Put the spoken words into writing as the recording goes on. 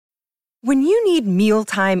When you need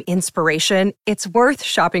mealtime inspiration, it's worth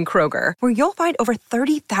shopping Kroger, where you'll find over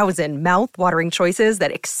 30,000 mouth-watering choices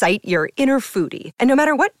that excite your inner foodie. And no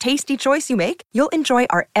matter what tasty choice you make, you'll enjoy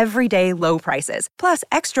our everyday low prices, plus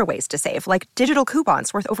extra ways to save, like digital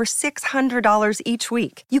coupons worth over $600 each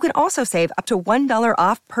week. You can also save up to $1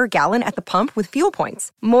 off per gallon at the pump with fuel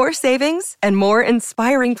points. More savings and more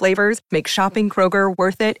inspiring flavors make shopping Kroger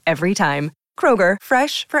worth it every time. Kroger,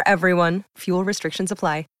 fresh for everyone. Fuel restrictions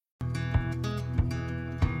apply.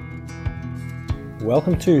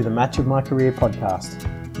 Welcome to the Match of My Career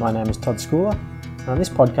podcast. My name is Todd Schooler, and on this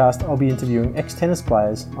podcast I'll be interviewing ex-tennis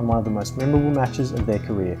players on one of the most memorable matches of their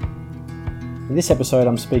career. In this episode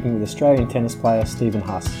I'm speaking with Australian tennis player Stephen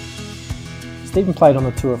Huss. Stephen played on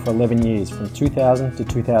the tour for 11 years, from 2000 to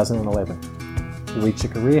 2011. He reached a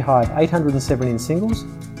career high of 807 in singles.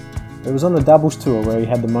 It was on the doubles tour where he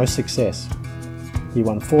had the most success. He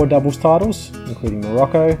won 4 doubles titles, including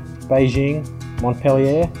Morocco, Beijing,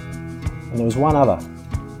 Montpellier, and there was one other,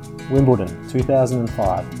 Wimbledon,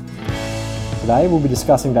 2005. Today we'll be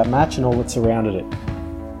discussing that match and all that surrounded it.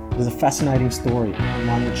 It is a fascinating story, and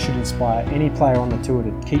one which should inspire any player on the tour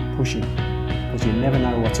to keep pushing, because you never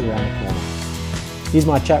know what's around the corner. Here's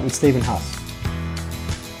my chat with Stephen Huss.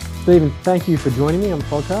 Stephen, thank you for joining me on the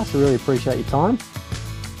podcast. I really appreciate your time.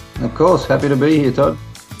 Of course, happy to be here, Todd.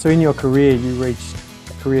 So in your career, you reached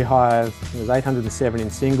a career high of 807 in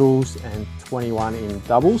singles and 21 in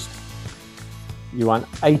doubles. You won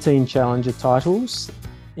 18 Challenger titles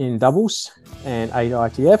in doubles and 8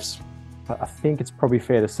 ITFs. I think it's probably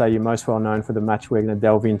fair to say you're most well known for the match we're going to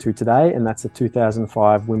delve into today, and that's the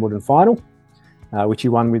 2005 Wimbledon final, which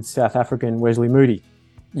you won with South African Wesley Moody.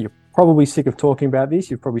 You're probably sick of talking about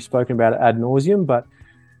this. You've probably spoken about it ad nauseum, but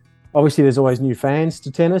obviously there's always new fans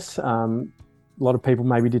to tennis. A lot of people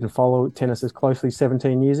maybe didn't follow tennis as closely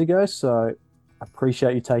 17 years ago, so I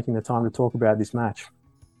appreciate you taking the time to talk about this match.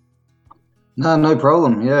 No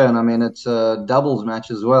problem. Yeah, and I mean it's a doubles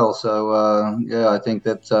match as well. So I think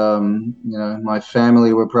that my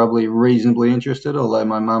family were probably reasonably interested, although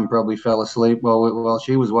my mum probably fell asleep while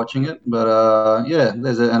she was watching it. But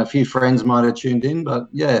and a few friends might have tuned in. But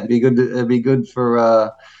yeah, it'd be good for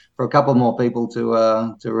a couple more people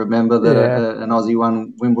to remember that an Aussie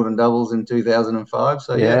won Wimbledon doubles in 2005.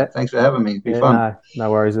 So yeah, thanks for having me. It'd be fun.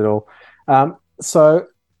 No worries at all. So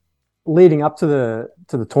leading up to the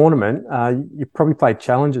tournament, you probably played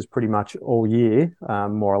challenges pretty much all year,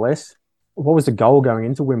 more or less. What was the goal going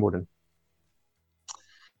into Wimbledon?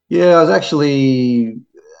 Yeah,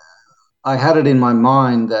 I had it in my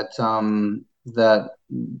mind that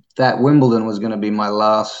that Wimbledon was going to be my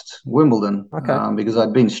last Wimbledon. Okay. Because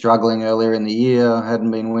I'd been struggling earlier in the year,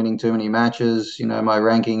 hadn't been winning too many matches. My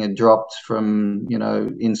ranking had dropped from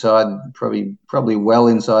inside probably well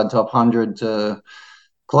inside top 100 to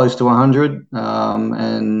close to 100,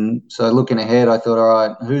 and so looking ahead, I thought, all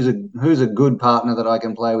right, who's a good partner that I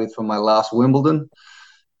can play with for my last Wimbledon?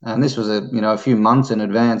 And this was a few months in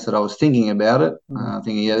advance that I was thinking about it,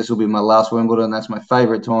 thinking, this will be my last Wimbledon. That's my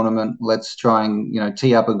favorite tournament. Let's try and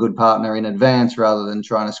tee up a good partner in advance rather than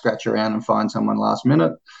trying to scratch around and find someone last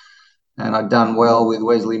minute. And I'd done well with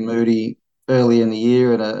Wesley Moody early in the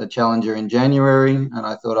year at a challenger in January, and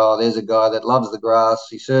I thought, there's a guy that loves the grass.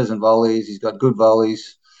 He serves and volleys. He's got good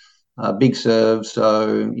volleys. Big serve,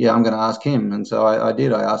 so yeah, I'm going to ask him. And so I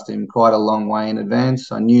did. I asked him quite a long way in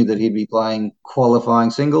advance. I knew that he'd be playing qualifying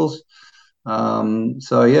singles.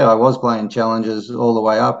 So yeah, I was playing challenges all the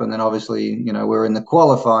way up, and then obviously, we're in the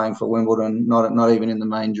qualifying for Wimbledon, not even in the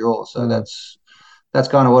main draw. So that's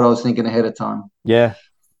kind of what I was thinking ahead of time. Yeah.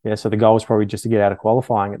 So the goal was probably just to get out of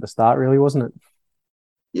qualifying at the start, really, wasn't it?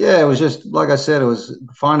 Yeah, it was just, like I said, it was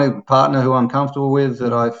find a partner who I'm comfortable with,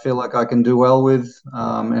 that I feel like I can do well with,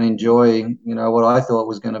 and enjoy, what I thought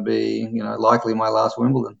was going to be, likely my last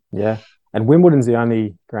Wimbledon. Yeah. And Wimbledon's the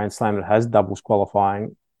only Grand Slam that has doubles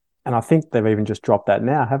qualifying. And I think they've even just dropped that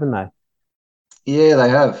now, haven't they? Yeah, they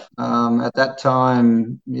have. At that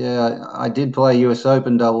time, I did play US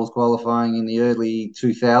Open doubles qualifying in the early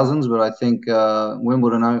 2000s, but I think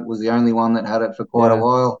Wimbledon was the only one that had it for quite a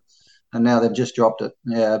while. And now they've just dropped it.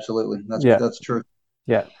 Yeah, absolutely. That's true.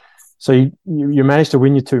 Yeah. So you managed to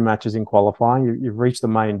win your 2 matches in qualifying. You've reached the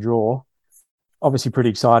main draw. Obviously pretty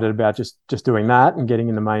excited about just doing that and getting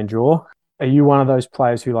in the main draw. Are you one of those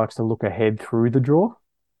players who likes to look ahead through the draw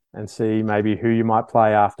and see maybe who you might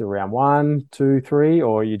play after round 1, 2, 3,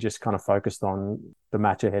 or are you just kind of focused on the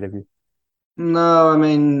match ahead of you? No, I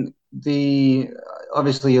mean,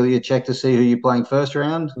 obviously you check to see who you're playing first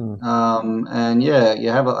round, and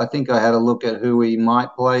I think I had a look at who we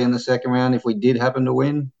might play in the second round if we did happen to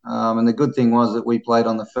win. And the good thing was that we played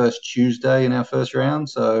on the first Tuesday in our first round,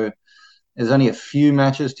 so there's only a few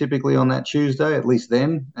matches typically on that Tuesday, at least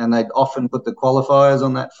then, and they'd often put the qualifiers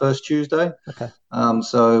on that first Tuesday. Okay.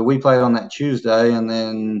 So we played on that Tuesday, and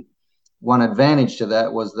then one advantage to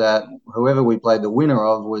that was that whoever we played the winner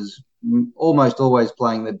of was almost always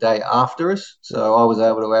playing the day after us. So I was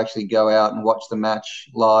able to actually go out and watch the match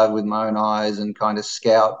live with my own eyes and kind of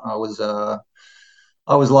scout. I was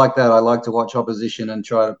like that. I like to watch opposition and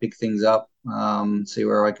try to pick things up, see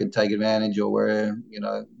where I could take advantage or where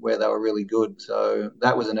they were really good. So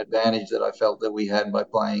that was an advantage that I felt that we had by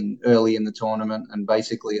playing early in the tournament and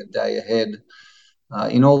basically a day ahead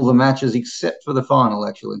in all the matches except for the final,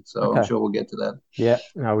 actually. So okay. I'm sure we'll get to that. Yeah,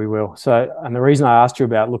 no, we will. So, and the reason I asked you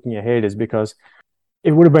about looking ahead is because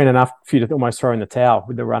it would have been enough for you to almost throw in the towel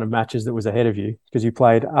with the run of matches that was ahead of you, because you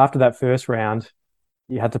played after that first round.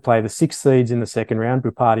 You had to play the 6 seeds in the second round,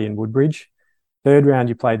 Bupati and Woodbridge. Third round,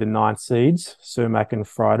 you played the 9 seeds, Cermak and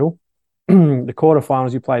Friedel. The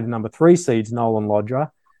quarterfinals, you played the number 3 seeds, Noel and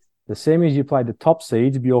Lodra. The semis, you played the top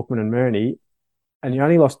seeds, Bjorkman and Murney, and you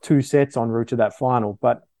only lost 2 sets en route to that final.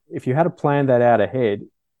 But if you had to plan that out ahead,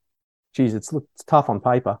 geez, it's tough on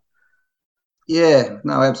paper. Yeah,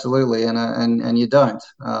 no, absolutely, and you don't.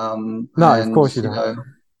 No, of course you don't.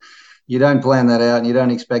 You don't plan that out and you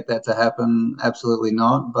don't expect that to happen. Absolutely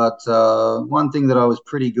not. But one thing that I was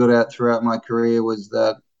pretty good at throughout my career was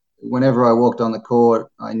that whenever I walked on the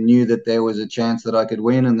court, I knew that there was a chance that I could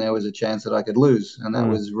win and there was a chance that I could lose. And that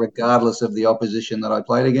was regardless of the opposition that I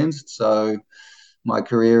played against. So my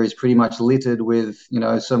career is pretty much littered with,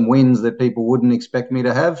 some wins that people wouldn't expect me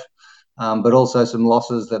to have. But also some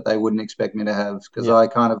losses that they wouldn't expect me to have, because I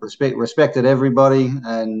kind of respected everybody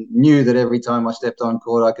and knew that every time I stepped on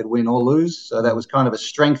court I could win or lose. So that was kind of a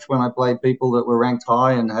strength when I played people that were ranked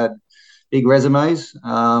high and had big resumes,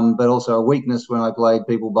 but also a weakness when I played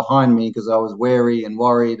people behind me because I was wary and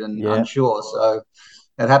worried and unsure. So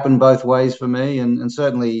it happened both ways for me, and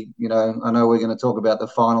certainly, I know we're going to talk about the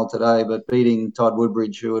final today, but beating Todd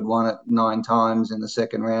Woodbridge, who had won it 9 times in the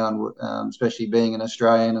second round, especially being an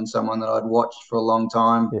Australian and someone that I'd watched for a long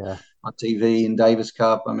time on TV in Davis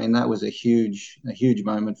Cup, I mean, that was a huge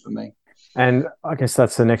moment for me. And I guess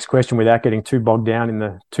that's the next question, without getting too bogged down in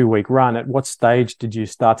the 2-week run. At what stage did you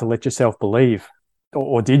start to let yourself believe,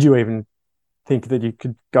 or did you even think that you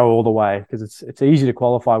could go all the way? Because it's easy to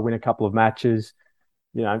qualify, win a couple of matches,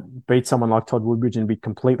 beat someone like Todd Woodbridge and be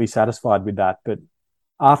completely satisfied with that. But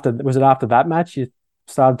was it after that match you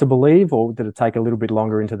started to believe, or did it take a little bit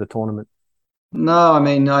longer into the tournament? No, I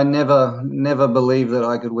mean, I never believed that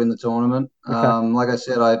I could win the tournament. Okay. Like I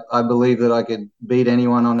said, I believe that I could beat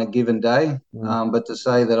anyone on a given day. But to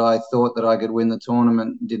say that I thought that I could win the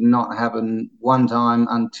tournament did not happen one time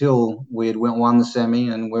until we had won the semi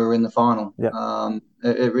and we were in the final. Yep.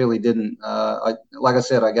 It really didn't. Like I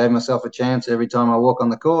said, I gave myself a chance every time I walk on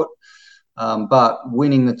the court. But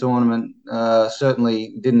winning the tournament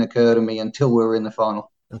certainly didn't occur to me until we were in the final.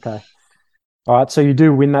 Okay. All right. So you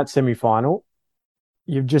do win that semi-final.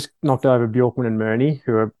 You've just knocked over Bjorkman and Murney,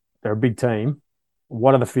 they're a big team.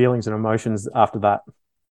 What are the feelings and emotions after that?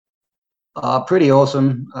 Pretty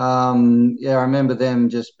awesome. I remember them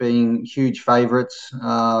just being huge favourites,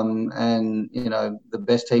 and the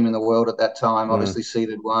best team in the world at that time. Obviously,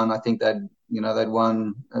 seeded 1. I think they'd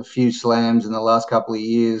won a few slams in the last couple of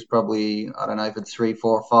years. Probably, I don't know if it's 3,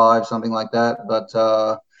 4, 5, something like that. But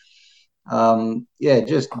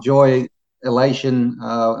just joy. Elation.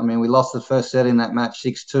 I mean, we lost the first set in that match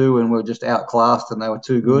 6-2, and we were just outclassed, and they were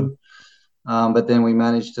too good. But then we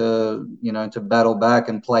managed to battle back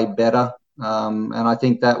and play better. And I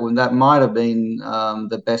think that might have been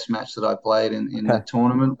the best match that I played in the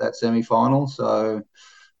tournament, that semi-final. So,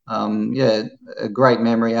 a great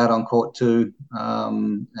memory out on court too.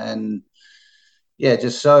 And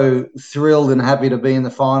just so thrilled and happy to be in the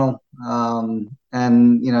final.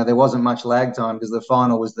 And there wasn't much lag time because the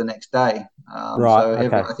final was the next day.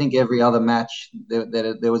 I think every other match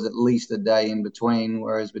there was at least a day in between,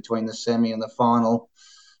 whereas between the semi and the final,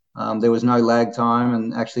 there was no lag time.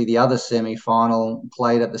 And actually, the other semi-final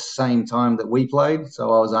played at the same time that we played,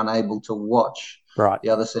 so I was unable to watch the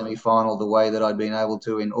other semi-final the way that I'd been able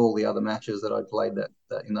to in all the other matches that I played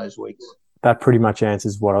that in those weeks. That pretty much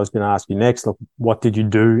answers what I was going to ask you next. Look, what did you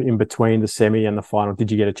do in between the semi and the final? Did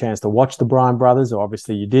you get a chance to watch the Bryan brothers? Or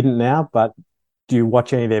obviously you didn't now, but do you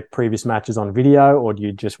watch any of their previous matches on video, or do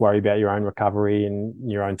you just worry about your own recovery and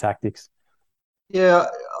your own tactics? Yeah,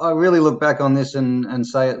 I really look back on this and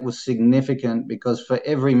say it was significant, because for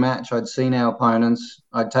every match I'd seen our opponents,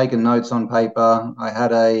 I'd taken notes on paper. I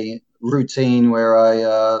had a routine where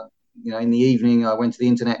I in the evening, I went to the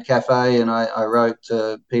internet cafe and I wrote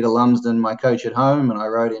to Peter Lumsden, my coach at home, and I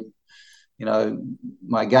wrote him,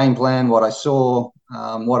 my game plan, what I saw,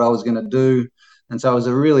 what I was going to do. And so it was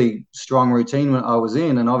a really strong routine when I was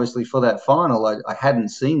in. And obviously for that final, I hadn't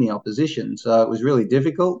seen the opposition. So it was really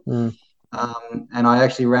difficult. And I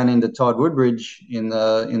actually ran into Todd Woodbridge in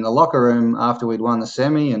the locker room after we'd won the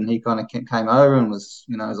semi, and he kind of came over and was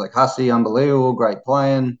like, Hussy, unbelievable, great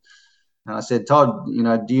playing. And I said, Todd,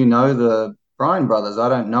 do you know the Bryan brothers? I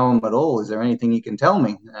don't know them at all. Is there anything you can tell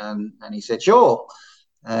me? And he said, sure.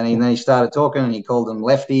 And then he started talking, and he called them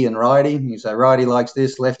lefty and righty. He said, righty likes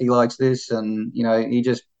this, lefty likes this. And, he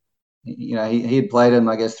just, he had played him,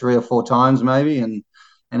 I guess, 3 or 4 times maybe. And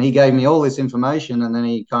he gave me all this information. And then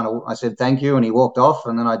I said, thank you. And he walked off.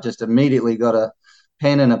 And then I just immediately got a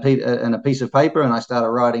pen and a piece of paper, and I started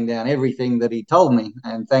writing down everything that he told me.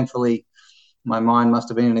 And thankfully, my mind must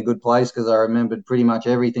have been in a good place because I remembered pretty much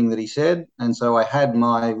everything that he said. And so I had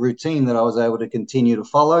my routine that I was able to continue to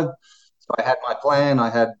follow. So I had my plan.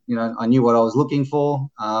 I had, I knew what I was looking for,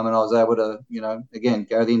 and I was able to, again,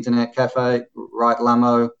 go to the internet cafe, write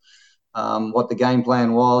Lamo, what the game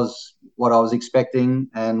plan was, what I was expecting,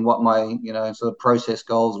 and what my, sort of process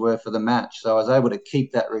goals were for the match. So I was able to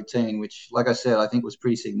keep that routine, which, like I said, I think was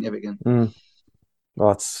pretty significant.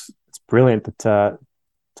 Well, it's brilliant that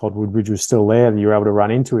Todd Woodbridge was still there and you were able to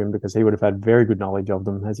run into him, because he would have had very good knowledge of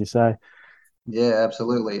them, as you say. Yeah,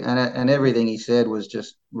 absolutely. And everything he said was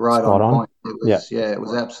just right Spot on on. point. It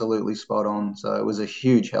was absolutely spot on. So it was a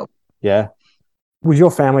huge help. Yeah. Was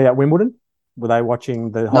your family at Wimbledon? Were they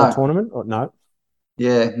watching the whole tournament or no?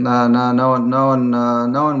 Yeah, no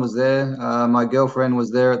one was there. My girlfriend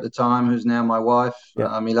was there at the time, who's now my wife,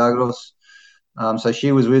 Milagros. So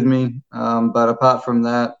she was with me. But apart from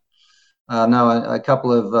that, no, a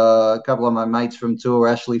couple of my mates from tour,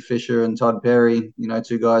 Ashley Fisher and Todd Perry,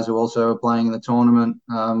 2 guys who also were playing in the tournament,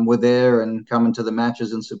 were there and coming to the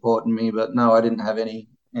matches and supporting me. But no, I didn't have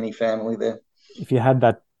any family there. If you had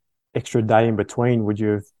that extra day in between, would you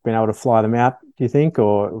have been able to fly them out, do you think,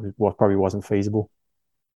 or what probably wasn't feasible?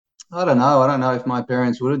 I don't know. I don't know if my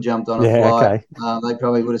parents would have jumped on a flight. Okay. They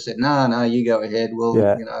probably would have said, "No, you go ahead.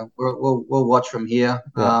 We'll watch from here."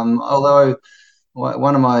 Although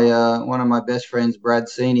one of my best friends, Brad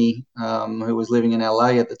Sini, who was living in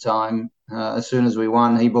LA at the time, as soon as we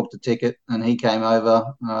won, he booked a ticket and he came over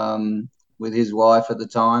with his wife at the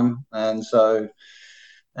time, and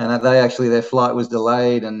their flight was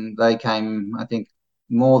delayed, and they came, I think,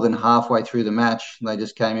 more than halfway through the match. They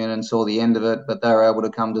just came in and saw the end of it, but they were able to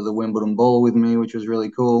come to the Wimbledon ball with me, which was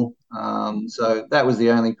really cool. So that was the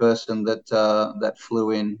only person that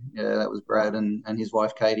flew in. Yeah, that was Brad and his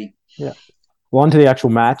wife, Katie. Yeah. Well, on to the actual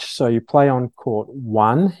match. So you play on court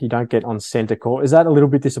 1. You don't get on centre court. Is that a little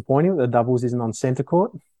bit disappointing that the doubles isn't on centre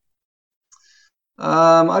court?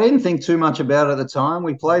 I didn't think too much about it at the time.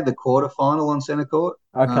 We played the quarterfinal on centre court.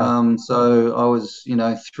 Okay. So I was,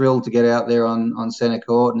 thrilled to get out there on centre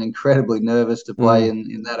court and incredibly nervous to play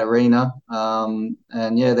in that arena.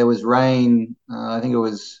 There was rain. I think it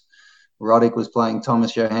was Roddick was playing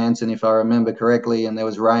Thomas Johansson, if I remember correctly, and there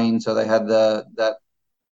was rain. So they had the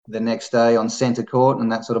next day on centre court,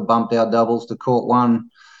 and that sort of bumped our doubles to court 1.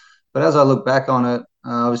 But as I look back on it,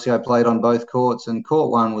 obviously I played on both courts, and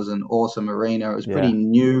court 1 was an awesome arena. It was pretty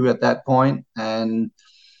new at that point, and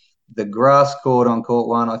the grass court on court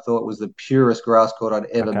 1 I thought was the purest grass court I'd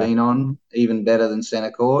ever been on, even better than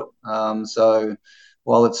centre court. So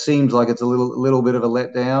while it seems like it's a little bit of a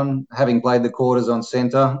letdown, having played the quarters on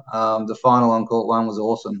centre, the final on court 1 was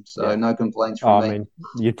awesome. So no complaints from me. I mean,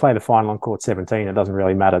 you'd play the final on court 17. It doesn't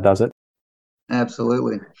really matter, does it?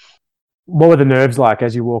 Absolutely. What were the nerves like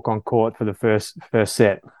as you walk on court for the first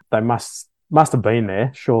set? They must have been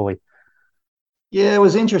there, surely. Yeah, it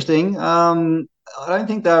was interesting. I don't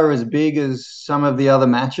think they were as big as some of the other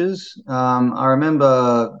matches. I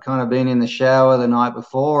remember kind of being in the shower the night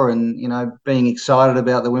before and, being excited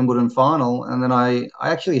about the Wimbledon final. And then I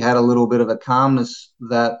actually had a little bit of a calmness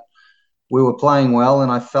that we were playing well,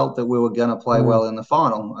 and I felt that we were going to play well in the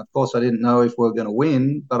final. Of course, I didn't know if we were going to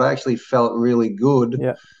win, but I actually felt really good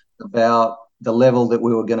about the level that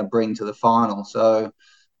we were going to bring to the final. So,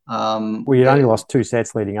 you only lost 2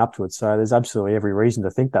 sets leading up to it, so there's absolutely every reason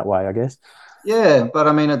to think that way, I guess. Yeah, but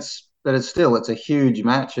I mean, it's a huge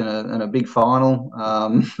match and a big final.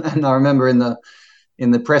 And I remember in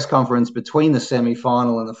the press conference between the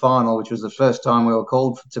semi-final and the final, which was the first time we were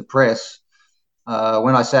called to press,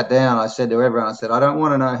 when I sat down, I said to everyone, I said, I don't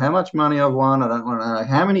want to know how much money I've won. I don't want to know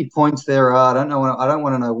how many points there are. I don't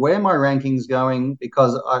want to know where my ranking's going,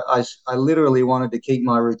 because I literally wanted to keep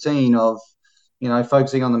my routine of,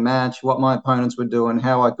 focusing on the match, what my opponents were doing,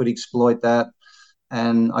 how I could exploit that.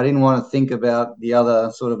 and I didn't want to think about the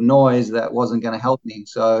other sort of noise that wasn't going to help me.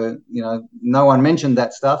 So, no one mentioned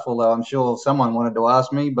that stuff, although I'm sure someone wanted to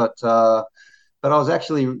ask me, but I was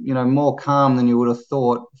actually, more calm than you would have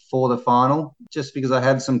thought for the final, just because I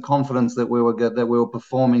had some confidence that we were good, that we were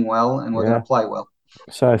performing well, and we're going to play well.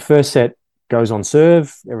 So first set goes on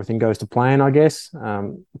serve, everything goes to plan, I guess,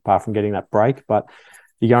 apart from getting that break. But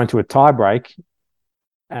you go into a tie break,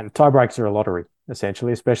 and tie breaks are a lottery,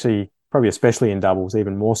 essentially, especially in doubles,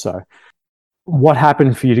 even more so. What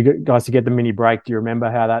happened for you guys to get the mini break? Do you remember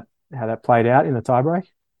how that played out in the tie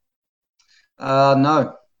break?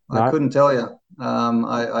 No, I No. couldn't tell you.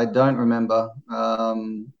 I don't remember.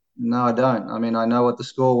 No, I don't. I mean, I know what the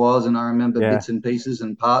score was, and I remember Yeah. bits and pieces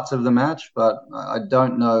and parts of the match, but I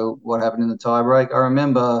don't know what happened in the tiebreak. I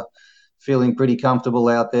remember feeling pretty comfortable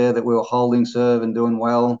out there that we were holding serve and doing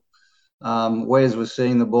well. Wes was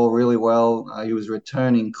seeing the ball really well. He was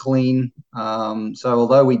returning clean. So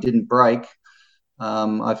although we didn't break,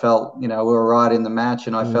 I felt, we were right in the match,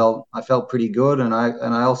 and I felt pretty good. And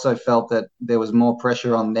I also felt that there was more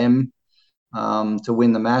pressure on them to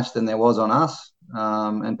win the match than there was on us.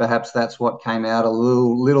 And perhaps that's what came out a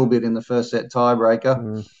little bit in the first set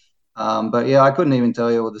tiebreaker. But yeah, I couldn't even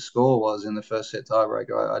tell you what the score was in the first set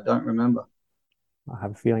tiebreaker. I don't remember. I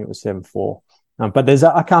have a feeling it was 7-4. But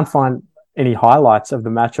I can't find any highlights of the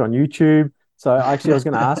match on YouTube. So actually, I was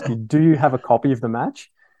going to ask you, do you have a copy of the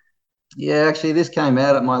match? Yeah, actually, this came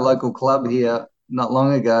out at my local club here not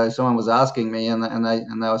long ago. Someone was asking me, and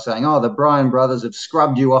they were saying, "Oh, the Bryan brothers have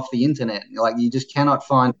scrubbed you off the internet. Like, you just cannot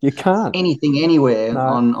find You can't. anything anywhere No.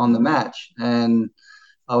 on the match." And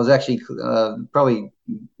I was actually probably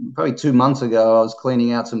 2 months ago, I was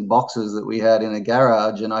cleaning out some boxes that we had in a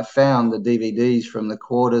garage, and I found the DVDs from the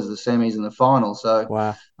quarters, the semis, and the final. So,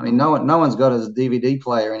 Wow. I mean, no one's got a DVD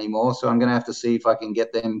player anymore, so I'm going to have to see if I can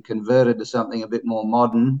get them converted to something a bit more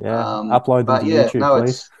modern. Yeah, upload them But to yeah, YouTube, no,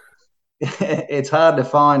 please. it's hard to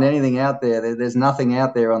find anything out there. There's nothing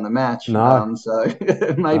out there on the match. No. So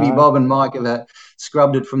maybe No. Bob and Mike have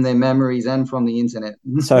scrubbed it from their memories and from the internet.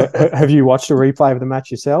 So have you watched a replay of the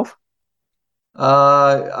match yourself?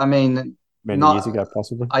 I mean, Many years ago,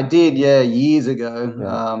 possibly. I did, yeah, years ago.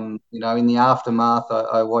 Yeah. In the aftermath,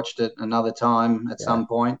 I watched it another time at some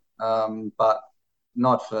point, but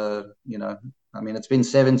not for, I mean, it's been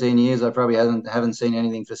 17 years. I probably haven't seen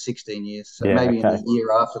anything for 16 years. So maybe in the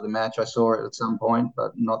year after the match, I saw it at some point,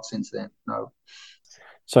 but not since then. No.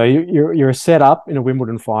 So you're set up in a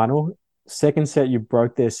Wimbledon final. Second set, you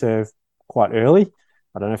broke their serve quite early.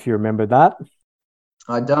 I don't know if you remember that.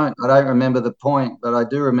 I don't remember the point, but I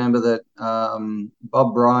do remember that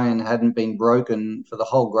Bob Bryan hadn't been broken for the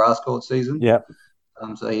whole grass court season. Yep.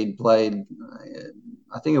 So he'd played,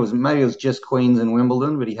 I think it was just Queens and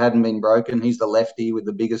Wimbledon, but he hadn't been broken. He's the lefty with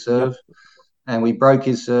the bigger serve. Yep. And we broke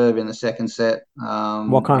his serve in the second set.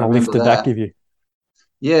 What kind of lift did that give you?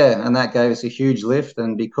 Yeah, and that gave us a huge lift.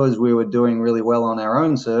 And because we were doing really well on our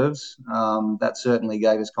own serves, that certainly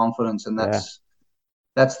gave us confidence. And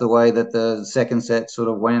that's the way that the second set sort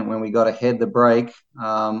of went when we got ahead the break.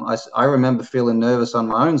 I remember feeling nervous on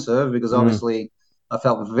my own serve because obviously I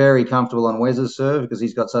felt very comfortable on Wes's serve because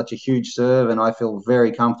he's got such a huge serve, and I feel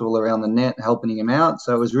very comfortable around the net helping him out.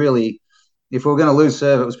 So it was really, if we were going to lose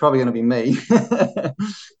serve, it was probably going to be me.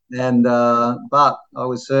 But I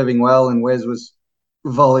was serving well, and Wes was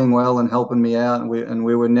volleying well and helping me out, and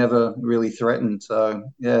we were never really threatened. So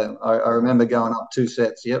yeah, I remember going up 2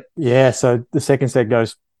 sets. Yep. Yeah. So the second set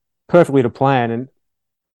goes perfectly to plan, and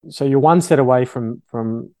so you're one set away from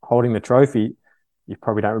holding the trophy. You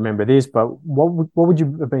probably don't remember this, but what would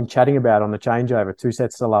you have been chatting about on the changeover? 2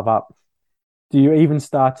 sets to love up. Do you even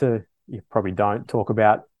start to? You probably don't talk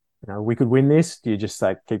about, we could win this. Do you just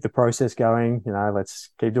say keep the process going?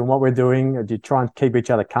 Let's keep doing what we're doing. Or do you try and keep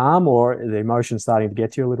each other calm, or are the emotions starting to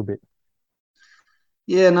get you a little bit?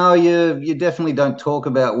 Yeah, no, you definitely don't talk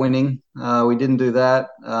about winning. We didn't do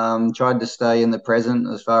that. Tried to stay in the present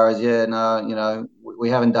as far as, we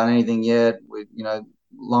haven't done anything yet. We,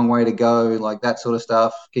 long way to go, like that sort of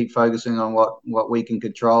stuff. Keep focusing on what we can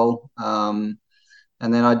control. And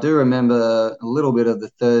then I do remember a little bit of the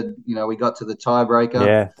third, we got to the tiebreaker.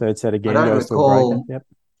 Yeah, third set again goes to a breaker. Yep.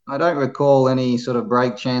 I don't recall any sort of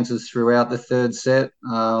break chances throughout the third set.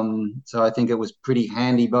 So I think it was pretty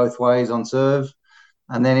handy both ways on serve.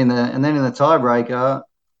 And then in the tiebreaker,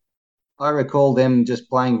 I recall them just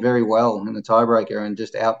playing very well in the tiebreaker and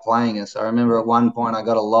just outplaying us. I remember at one point I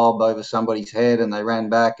got a lob over somebody's head and they ran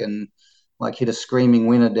back and hit a screaming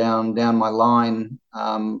winner down my line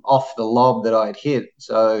off the lob that I had hit.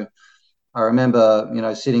 So I remember,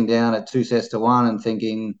 sitting down at 2 sets to 1 and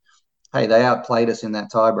thinking, hey, they outplayed us in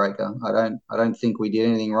that tiebreaker. I don't think we did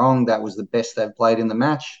anything wrong. That was the best they've played in the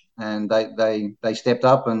match, and they stepped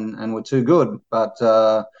up and were too good. But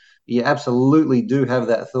you absolutely do have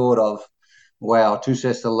that thought of, wow, 2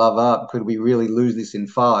 sets to love up. Could we really lose this in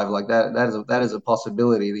 5? Like that is a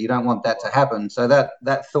possibility. You don't want that to happen. So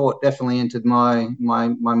that thought definitely entered my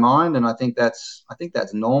mind, and I think that's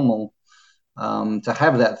normal to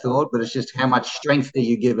have that thought, but it's just how much strength do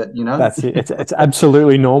you give it, you know? That's it. It's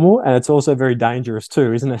absolutely normal, and it's also very dangerous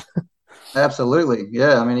too, isn't it? Absolutely.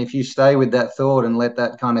 Yeah. I mean, if you stay with that thought and let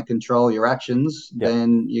that kind of control your actions, Yep.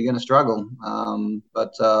 then you're going to struggle. And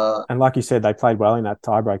like you said, they played well in that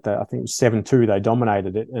tiebreak. I think it was 7-2. They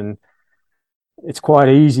dominated it, and it's quite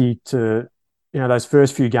easy to, those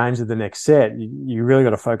first few games of the next set, you really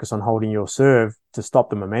got to focus on holding your serve to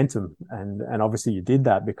stop the momentum. And obviously you did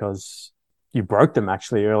that because you broke them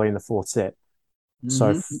actually early in the fourth set.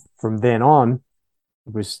 So from then on,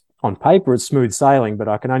 it was on paper, it's smooth sailing, but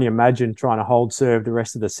I can only imagine trying to hold serve the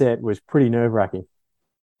rest of the set was pretty nerve wracking.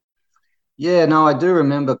 Yeah, no, I do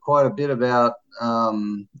remember quite a bit about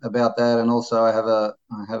that, and also I have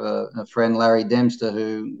a friend, Larry Dempster,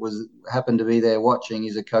 who happened to be there watching.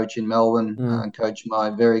 He's a coach in Melbourne, and coached my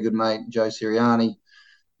very good mate Joe Sirianni,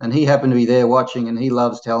 and he happened to be there watching, and he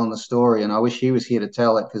loves telling the story. And I wish he was here to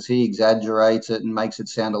tell it because he exaggerates it and makes it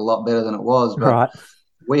sound a lot better than it was. But Right.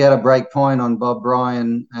 we had a break point on Bob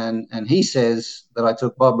Bryan, and he says that I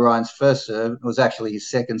took Bob Bryan's first serve. It was actually his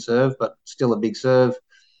second serve, but still a big serve.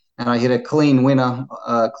 And I hit a clean winner,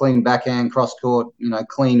 clean backhand cross court,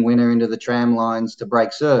 clean winner into the tram lines to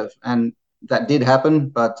break serve. And that did happen,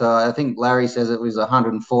 but I think Larry says it was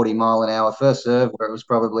 140 mile an hour first serve, where it was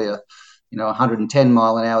probably a 110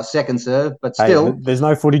 mile an hour second serve, but still. Hey, there's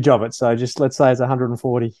no footage of it, so just let's say it's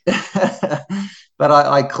 140. But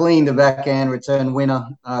I cleaned a backhand return winner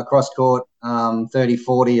cross court,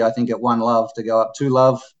 30-40, I think at 1-love to go up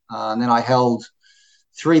 2-love. And then I held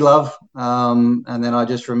 3-love. And then I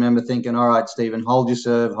just remember thinking, all right, Stephen, hold your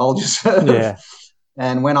serve. Yeah.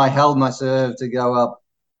 And when I held my serve to go up,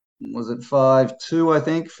 was it 5-2, I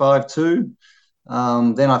think, 5-2?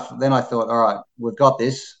 Then I thought, all right, we've got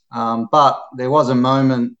this. But there was a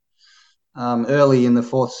moment early in the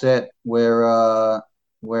fourth set where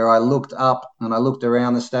I looked up and I looked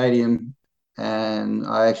around the stadium, and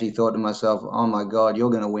I actually thought to myself, oh my God,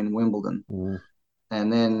 you're going to win Wimbledon.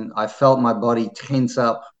 And then I felt my body tense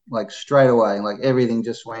up like straight away, like everything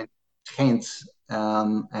just went tense.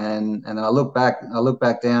 And then I looked back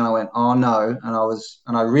down, I went, oh no.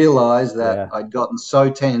 And I realized that I'd gotten so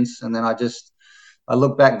tense. And then I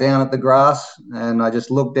looked back down at the grass, and I just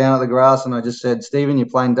looked down at the grass, and I just said, Stephen, you're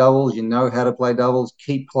playing doubles. You know how to play doubles.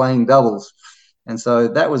 Keep playing doubles. And so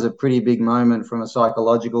that was a pretty big moment from a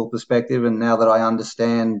psychological perspective. And now that I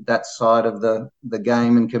understand that side of the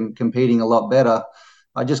game and competing a lot better,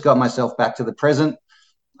 I just got myself back to the present.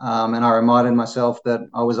 And I reminded myself that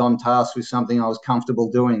I was on task with something I was comfortable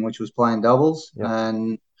doing, which was playing doubles. Yep.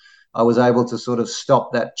 And I was able to sort of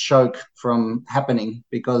stop that choke from happening,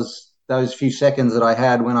 because those few seconds that I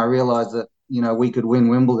had when I realized that, we could win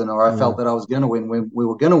Wimbledon, or I felt that I was going to win, we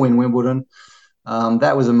were going to win Wimbledon.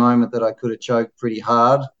 That was a moment that I could have choked pretty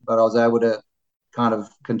hard, but I was able to kind of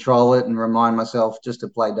control it and remind myself just to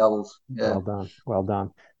play doubles. Yeah. Well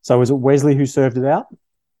done. So was it Wesley who served it out?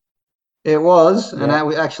 It was, and that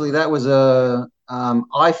was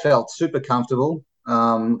I felt super comfortable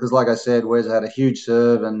because, like I said, Wes had a huge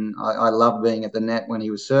serve, and I loved being at the net when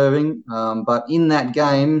he was serving. But in that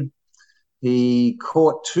game, he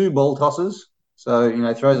caught 2 ball tosses. So,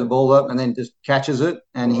 throws the ball up and then just catches it.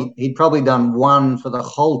 And he'd probably done 1 for the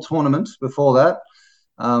whole tournament before that.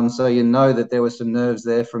 So that there were some nerves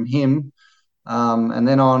there from him. And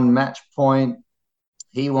then on match point,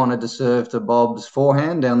 he wanted to serve to Bob's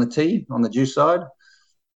forehand down the tee on the juice side.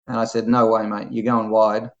 And I said, no way, mate, you're going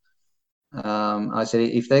wide. I said,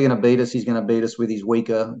 if they're going to beat us, he's going to beat us with his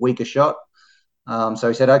weaker shot. So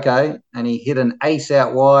he said, okay. And he hit an ace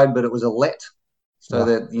out wide, but it was a let. So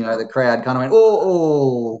that, the crowd kind of went,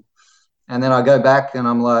 oh. And then I go back and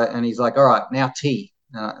I'm like, and he's like, all right, now tee.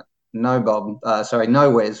 No, Bob.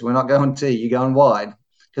 No, Wes. We're not going tee. You're going wide.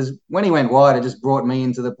 Because when he went wide, it just brought me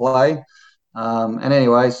into the play. And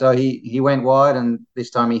anyway, so he went wide, and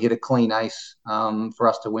this time he hit a clean ace for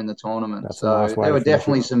us to win the tournament. That's so nice there were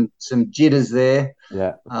definitely some jitters there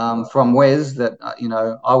from Wes that,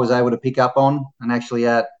 I was able to pick up on. And actually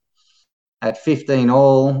at 15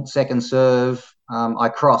 all, second serve, I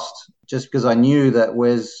crossed just because I knew that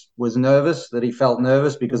Wes was nervous, that he felt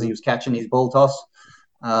nervous because he was catching his ball toss.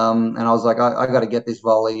 And I was like, I got to get this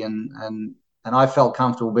volley and and I felt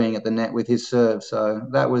comfortable being at the net with his serve. So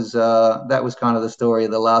that was kind of the story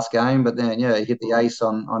of the last game. But then, yeah, he hit the ace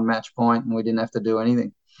on match point, and we didn't have to do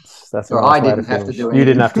anything. That's a Or nice I way to didn't have to finish. do You anything.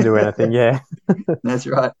 didn't have to do anything, yeah. That's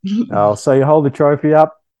right. Oh, so you hold the trophy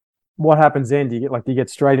up. What happens then? Do you get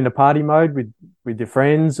straight into party mode with your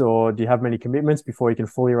friends, or do you have many commitments before you can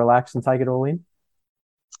fully relax and take it all in?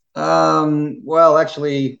 Well,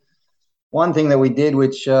 actually, one thing that we did,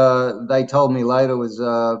 which they told me later was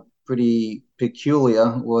pretty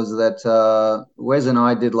peculiar, was that Wes and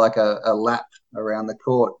I did like a lap around the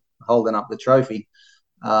court holding up the trophy.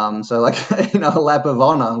 So like, a lap of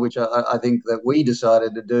honor, which I think that we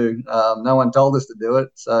decided to do. No one told us to do it.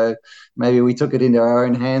 So maybe we took it into our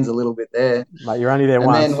own hands a little bit there. Mate, you're only there And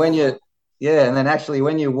once. then and then actually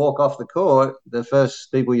when you walk off the court, the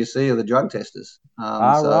first people you see are the drug testers.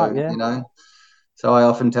 Right, yeah. So I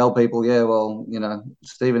often tell people, yeah, well,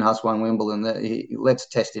 Stephen Huss won Wimbledon. Let's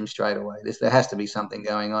test him straight away. There has to be something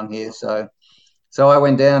going on here. So I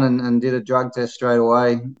went down and did a drug test straight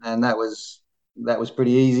away, and that was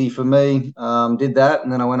pretty easy for me. Did that,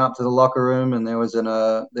 and then I went up to the locker room, and there was an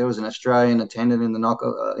Australian attendant in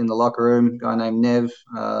the locker room, a guy named Nev,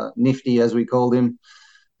 Nifty as we called him,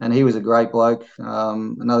 and he was a great bloke.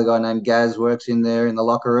 Another guy named Gaz works in there in the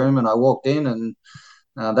locker room, and I walked in, and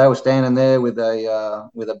they were standing there with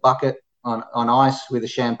a bucket on ice with a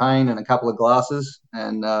champagne and a couple of glasses.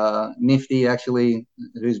 And Nifty, actually,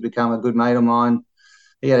 who's become a good mate of mine,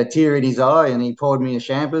 he had a tear in his eye and he poured me a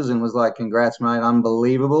champers and was like, "Congrats, mate,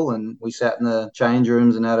 unbelievable." And we sat in the change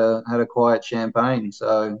rooms and had a quiet champagne.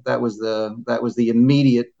 So that was the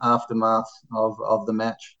immediate aftermath of the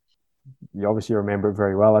match. You obviously remember it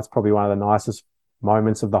very well. That's probably one of the nicest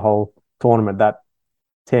moments of the whole tournament, that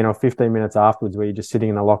 10 or 15 minutes afterwards where you're just sitting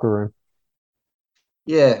in the locker room.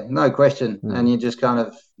 Yeah, no question. And you just kind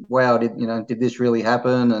of, wow, did this really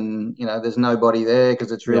happen? And, there's nobody there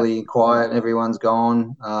because it's really quiet. Everyone's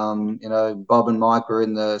gone. Bob and Mike were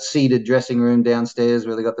in the seated dressing room downstairs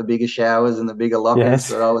where they got the bigger showers and the bigger lockers.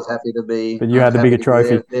 Yes. But I was happy to be. But you had the bigger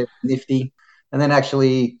trophy. They're Nifty. And then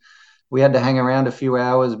actually we had to hang around a few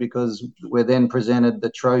hours because we're then presented the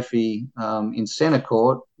trophy in centre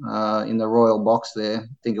court in the royal box there.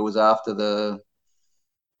 I think it was after the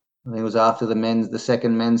the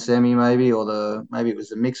second men's semi, maybe it was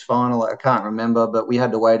the mixed final. I can't remember, but we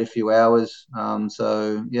had to wait a few hours.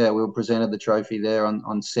 So yeah, we were presented the trophy there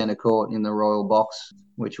on centre court in the royal box,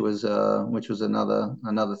 which was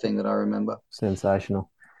another thing that I remember.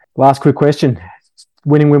 Sensational. Last quick question.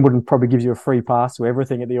 Winning Wimbledon probably gives you a free pass to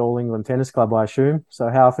everything at the All England Tennis Club, I assume. So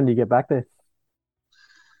how often do you get back there?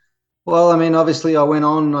 Well, I mean, obviously I went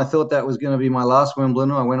on. I thought that was going to be my last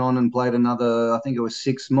Wimbledon. I went on and played another, I think it was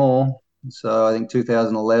 6 more. So I think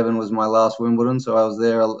 2011 was my last Wimbledon. So I was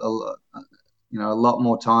there a lot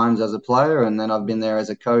more times as a player. And then I've been there as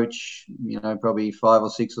a coach, probably 5 or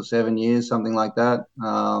 6 or 7 years, something like that.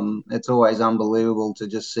 It's always unbelievable to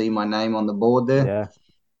just see my name on the board there. Yeah.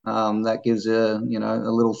 That gives a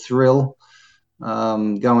little thrill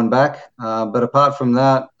going back. But apart from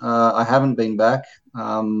that, I haven't been back.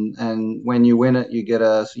 And when you win it, you get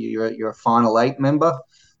you're a final 8 member.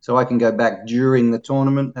 So I can go back during the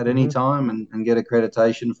tournament at any time and get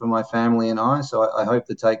accreditation for my family and I. So I hope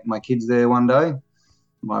to take my kids there one day.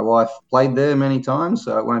 My wife played there many times,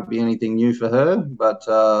 so it won't be anything new for her. But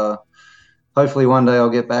hopefully one day I'll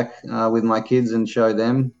get back with my kids and show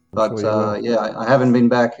them. But I haven't been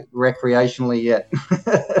back recreationally yet.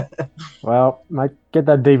 Well, mate, get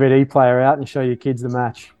that DVD player out and show your kids the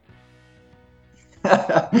match.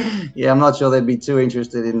 Yeah, I'm not sure they'd be too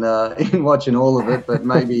interested in watching all of it, but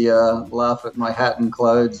maybe laugh at my hat and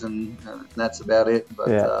clothes, and that's about it. But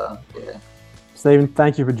yeah. Stephen,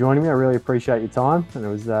 thank you for joining me. I really appreciate your time, and it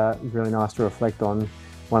was really nice to reflect on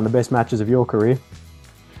one of the best matches of your career.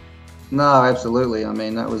 No, absolutely. I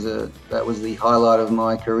mean, that was the highlight of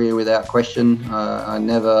my career without question. I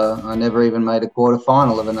never even made a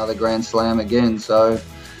quarter-final of another Grand Slam again. So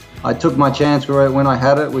I took my chance when I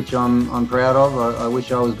had it, which I'm proud of. I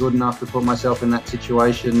wish I was good enough to put myself in that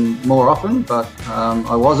situation more often, but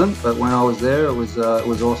I wasn't. But when I was there, it was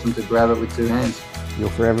awesome to grab it with 2 hands. You'll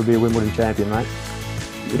forever be a Wimbledon champion, mate.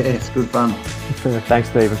 Yeah, it's good fun. Thanks,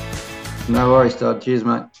 Stephen. No worries, Todd. Cheers,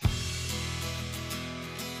 mate.